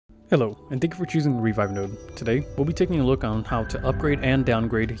Hello, and thank you for choosing Revivenode. Today, we'll be taking a look on how to upgrade and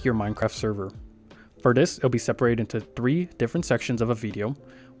downgrade your Minecraft server. For this, it'll be separated into 3 different sections of a video,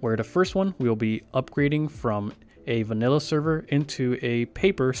 where the first one we'll be upgrading from a vanilla server into a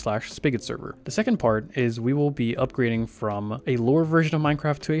paper/spigot server. The second part is we will be upgrading from a lower version of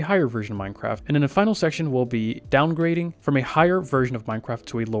Minecraft to a higher version of Minecraft. And in the final section, we'll be downgrading from a higher version of Minecraft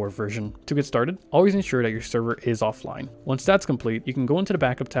to a lower version. To get started, always ensure that your server is offline. Once that's complete, you can go into the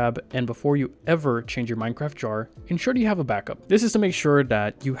backup tab, and before you ever change your Minecraft jar, ensure that you have a backup. This is to make sure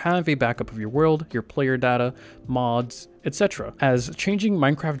that you have a backup of your world, your player data, mods, etc. As changing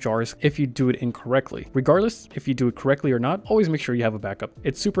Minecraft jars if you do it incorrectly. Regardless if you do it correctly or not, always make sure you have a backup.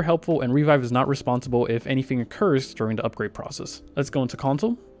 It's super helpful, and Revive is not responsible if anything occurs during the upgrade process. Let's go into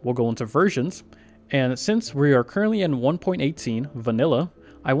console, we'll go into versions, and since we are currently in 1.18 vanilla,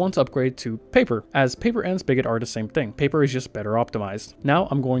 I want to upgrade to paper, as paper and spigot are the same thing. Paper is just better optimized. Now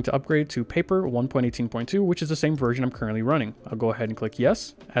I'm going to upgrade to paper 1.18.2, which is the same version I'm currently running. I'll go ahead and click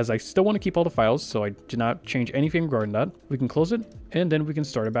yes, as I still want to keep all the files, so I do not change anything regarding that. We can close it, and then we can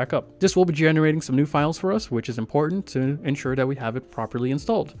start it back up. This will be generating some new files for us, which is important to ensure that we have it properly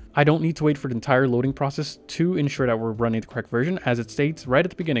installed. I don't need to wait for the entire loading process to ensure that we're running the correct version, as it states right at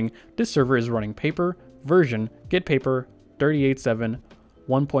the beginning, this server is running paper version get paper 38.7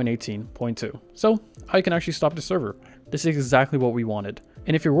 1.18.2. So I can actually stop the server. This is exactly what we wanted.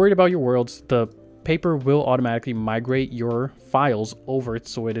 And if you're worried about your worlds, the paper will automatically migrate your files over it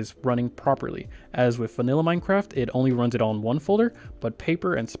so it is running properly. As with vanilla Minecraft, it only runs it on one folder, but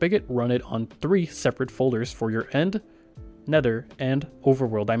paper and spigot run it on 3 separate folders for your end, nether, and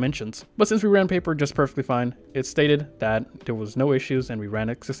overworld dimensions. But since we ran paper just perfectly fine, it stated that there was no issues and we ran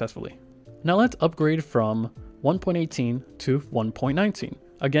it successfully. Now let's upgrade from 1.18 to 1.19.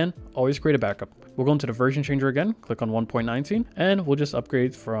 Again, always create a backup. We'll go into the version changer again, click on 1.19, and we'll just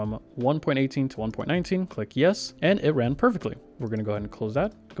upgrade from 1.18 to 1.19, click yes, and it ran perfectly. We're gonna go ahead and close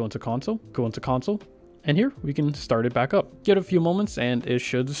that, go into console, and here we can start it back up. Give it a few moments and it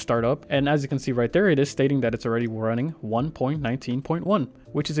should start up. And as you can see right there, it is stating that it's already running 1.19.1,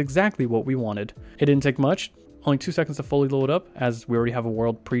 which is exactly what we wanted. It didn't take much. Only 2 seconds to fully load up, as we already have a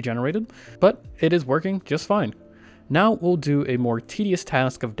world pre-generated, but it is working just fine. Now we'll do a more tedious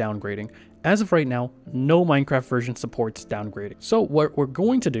task of downgrading. As of right now, no Minecraft version supports downgrading. So what we're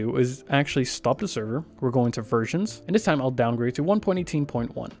going to do is actually stop the server. We're going to versions, and this time I'll downgrade to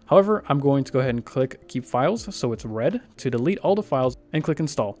 1.18.1. However, I'm going to go ahead and click keep files, so it's red, to delete all the files, and click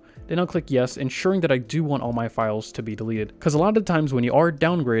install. Then I'll click yes, ensuring that I do want all my files to be deleted. Because a lot of the times when you are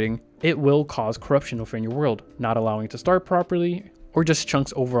downgrading, it will cause corruption within your world, not allowing it to start properly, or just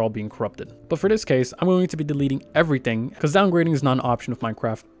chunks overall being corrupted. But for this case, I'm going to be deleting everything, because downgrading is not an option with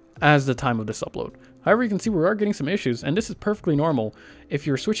Minecraft as the time of this upload. However, you can see we are getting some issues, and this is perfectly normal. If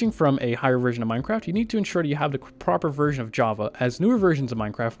you're switching from a higher version of Minecraft, you need to ensure that you have the proper version of Java, as newer versions of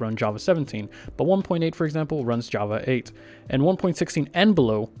Minecraft run Java 17, but 1.8, for example, runs Java 8, and 1.16 and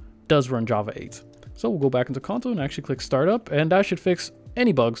below does run Java 8. So we'll go back into console and actually click startup, and that should fix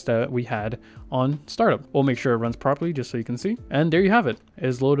any bugs that we had on startup. We'll make sure it runs properly just so you can see. And there you have it. It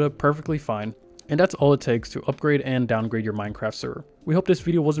is loaded up perfectly fine. And that's all it takes to upgrade and downgrade your Minecraft server. We hope this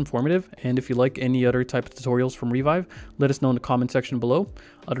video was informative, and if you like any other type of tutorials from Revive, let us know in the comment section below.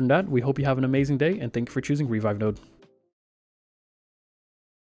 Other than that, we hope you have an amazing day, and thank you for choosing Revivenode.